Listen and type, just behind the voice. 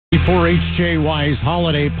94HJY's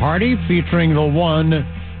holiday party featuring the one,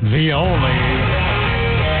 the only,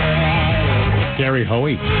 Gary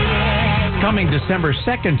Hoey. Coming December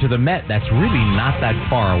 2nd to the Met. That's really not that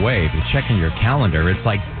far away. If you're checking your calendar, it's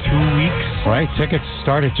like 2 weeks. Right, tickets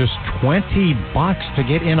start at just $20 to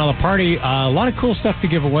get in on the party. A lot of cool stuff to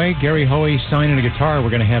give away. Gary Hoey signing a guitar. We're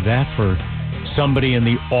going to have that for somebody in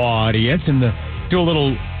the audience. And do a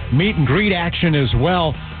little meet and greet action as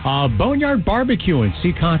well. Boneyard Barbecue in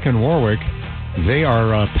Seekonk and Warwick. They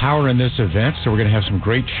are powering this event, so we're going to have some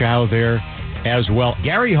great chow there as well.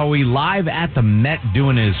 Gary Hoey live at the Met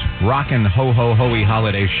doing his Rockin' Ho Ho Hoey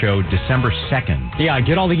holiday show December 2nd. Yeah,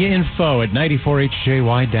 get all the info at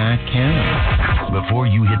 94HJY.com. Before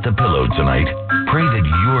you hit the pillow tonight, pray that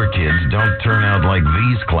your kids don't turn out like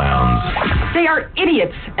these clowns. They are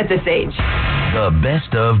idiots at this age. The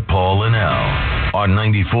best of Paul and Al on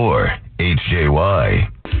 94 HJY.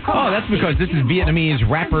 Oh, that's because this is Vietnamese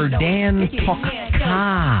rapper Dan Toc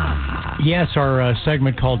Ca. Yes, our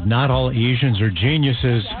segment called Not All Asians Are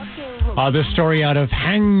Geniuses. This story out of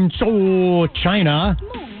Hangzhou, China.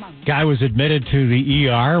 Guy was admitted to the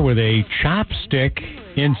ER with a chopstick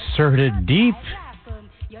inserted deep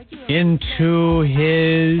into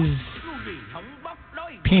his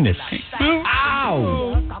penis.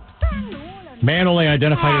 Ow! Man only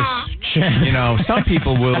identified as Chen. You know, some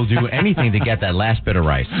people will do anything to get that last bit of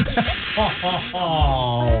rice.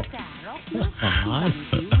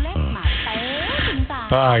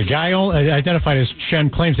 Guy identified as Chen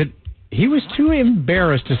claims that he was too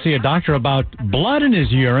embarrassed to see a doctor about blood in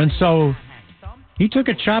his urine, so he took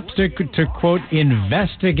a chopstick to, quote,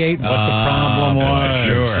 investigate what the problem was.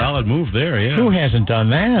 Sure. Solid move there, yeah. Who hasn't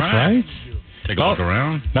done that, right? Take a look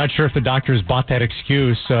around. Not sure if the doctors bought that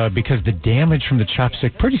excuse because the damage from the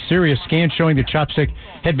chopstick, pretty serious. Scan showing the chopstick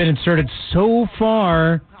had been inserted so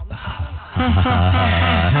far.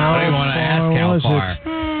 How do you want to ask how far?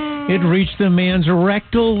 It reached the man's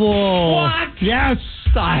rectal wall. What? Yes,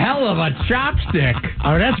 the hell of a chopstick.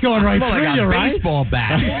 Oh, that's going right through like you, a right? baseball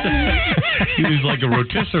bat. He was like a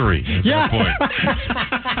rotisserie at that point.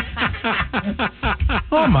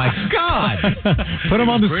 Oh, my God. Put him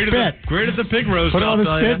on the spit. Great at the pig roast. Put him on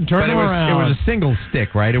the spit and turn him around. It was a single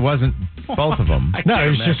stick, right? It wasn't both of them. No,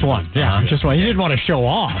 it was just one. Yeah, just one. He didn't want to show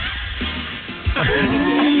off.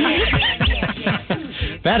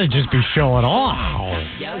 That'd just be showing off.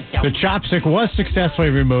 The chopstick was successfully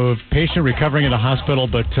removed. Patient recovering in the hospital,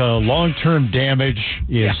 but long-term damage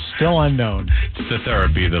is still unknown. It's the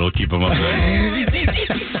therapy that'll keep him up there.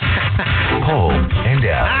 Paul and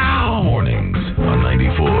Al. Mornings on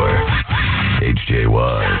 94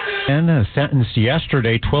 HJY. And sentenced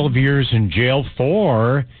yesterday, 12 years in jail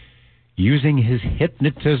for using his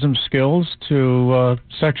hypnotism skills to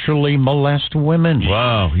sexually molest women.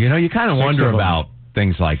 Wow. You know, you kind of wonder about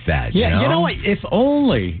things like that. Yeah, you know what? If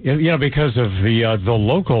only, because of the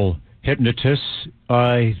local hypnotists,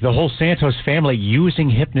 the whole Santos family using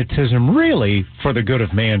hypnotism really for the good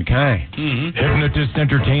of mankind. Mm-hmm. Hypnotist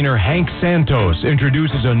entertainer Hank Santos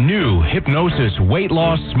introduces a new hypnosis weight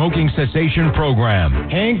loss smoking cessation program.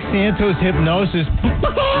 Hank Santos Hypnosis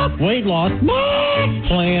weight loss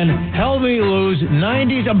plan helped me lose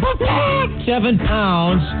 97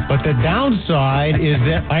 pounds, but the downside is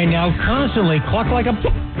that I now constantly cluck like a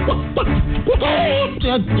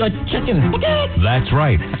chicken. That's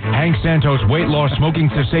right. Hank Santos weight loss smoking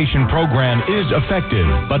cessation program is effective,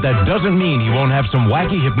 but that doesn't mean you won't have some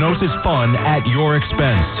wacky hypnosis fun at your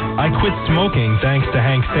expense. I quit smoking thanks to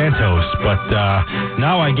Hank Santos, but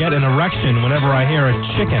now I get an erection whenever I hear a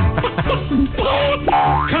chicken.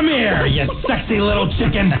 Come here, you sexy little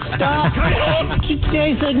chicken. Stop. Keep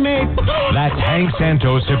chasing me. That's Hank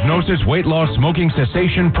Santos hypnosis weight loss smoking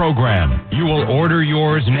cessation program. You will order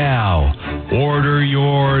yours now. Order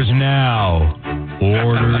yours now.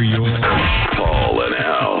 Order yours. Paul and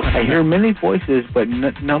Al. I hear many voices, but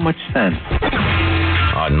not much sense.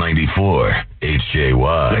 On 94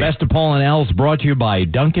 HJY. The best of Paul and Al's brought to you by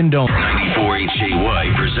Dunkin' Donuts. 94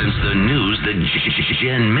 HJY presents the news that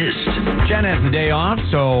Jen missed. Jen has the day off,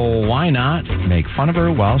 so why not make fun of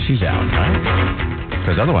her while she's out, right?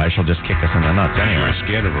 Because otherwise she'll just kick us in the nuts anyway. I'm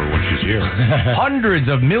scared of her when she's here. Hundreds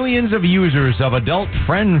of millions of users of Adult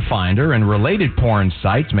Friend Finder and related porn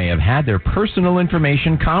sites may have had their personal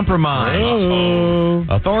information compromised. Oh.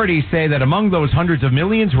 Authorities say that among those hundreds of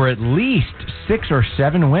millions were at least 6 or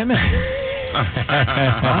 7 women.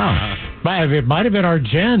 Wow. It might have been our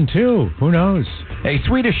Jen, too. Who knows? A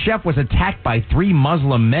Swedish chef was attacked by 3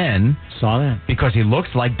 Muslim men. Saw that. Because he looks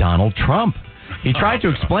like Donald Trump. He tried to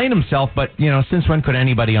explain himself, but, since when could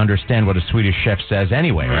anybody understand what a Swedish chef says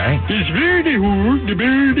anyway, right? It's very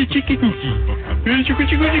the chicky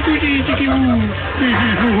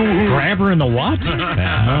Grab her in the what?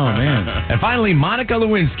 Oh, man. And finally, Monica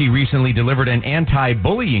Lewinsky recently delivered an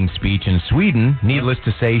anti-bullying speech in Sweden. Needless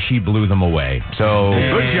to say, she blew them away. So,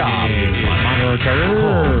 good job.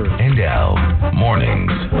 And Al,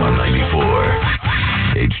 mornings on 94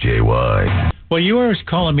 HJY. Well, you were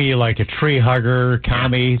calling me like a tree hugger,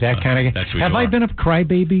 commie, that kind of... That's what Have you I are. been a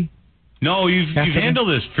crybaby? No, you've handled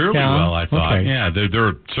this fairly well, I thought. Okay. Yeah, there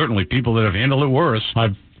are certainly people that have handled it worse.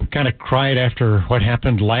 I've kind of cried after what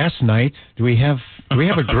happened last night. Do we have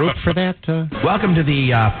a group for that? Welcome to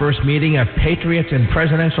the first meeting of Patriots and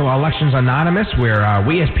Presidential Elections Anonymous, where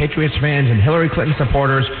we as Patriots fans and Hillary Clinton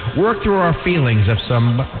supporters work through our feelings of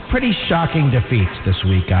some pretty shocking defeats this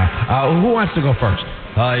week. Who wants to go first?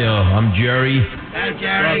 Hi, I'm Jerry. Hi,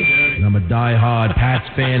 Jerry. And I'm a diehard Pats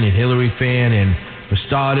fan and Hillary fan, and for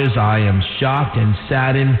starters, I am shocked and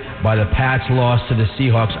saddened by the Pats' loss to the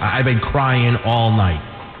Seahawks. I've been crying all night.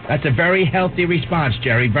 That's a very healthy response,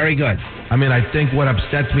 Jerry. Very good. I mean, I think what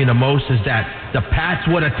upsets me the most is that the Pats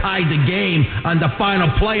would have tied the game on the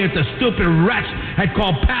final play if the stupid wretch had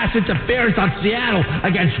called pass interference on Seattle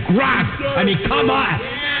against Gronk. I mean, come on.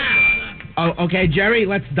 Oh, okay, Jerry,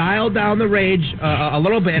 let's dial down the rage a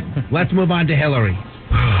little bit. Let's move on to Hillary.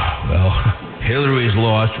 Well, Hillary's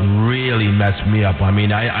loss really messed me up. I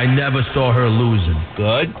mean, I never saw her losing.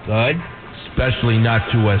 Good. Especially not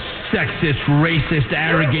to a sexist, racist,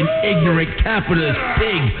 arrogant, ignorant, capitalist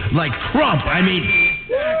pig like Trump. I mean...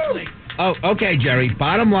 Oh, okay, Jerry.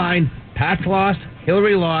 Bottom line, Pats lost,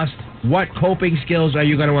 Hillary lost. What coping skills are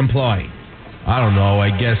you going to employ? I don't know. I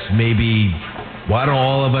guess maybe... Why don't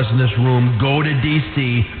all of us in this room go to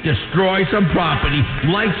D.C., destroy some property,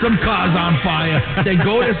 light some cars on fire, then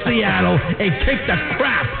go to Seattle and kick the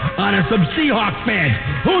crap out of some Seahawks fans?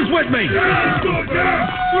 Who's with me?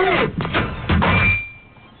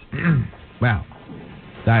 Wow,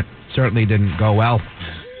 that certainly didn't go well.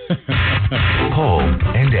 Paul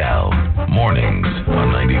and Al, mornings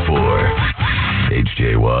on 94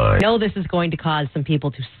 HJY. I know this is going to cause some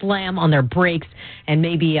people to slam on their brakes and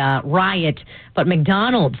maybe riot, but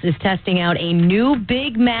McDonald's is testing out a new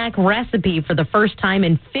Big Mac recipe for the first time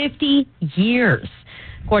in 50 years.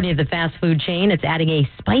 According to the fast food chain, it's adding a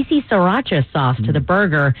spicy sriracha sauce to the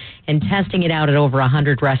burger and testing it out at over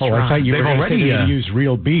 100 restaurants. Oh, I thought you were already use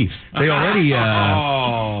real beef. They already...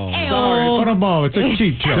 Sorry, what a moment. It's a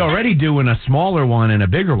cheap joke. They're already doing a smaller one and a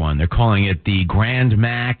bigger one. They're calling it the Grand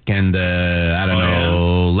Mac and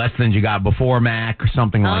less than you got before Mac or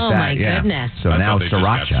something like that. Oh, my goodness. So I now thought it's they just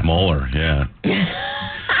got sriracha. smaller, yeah.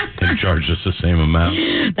 They charge us the same amount.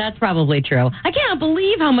 That's probably true. I can't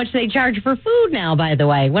believe how much they charge for food now, by the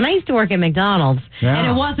way. When I used to work at McDonald's, and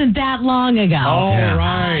it wasn't that long ago. Oh,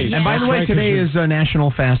 right. And by the way, today is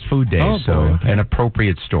National Fast Food Day, so an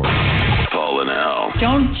appropriate story. Paul and Al,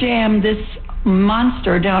 Don't jam this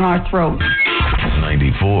monster down our throat.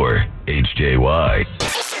 94 HJY.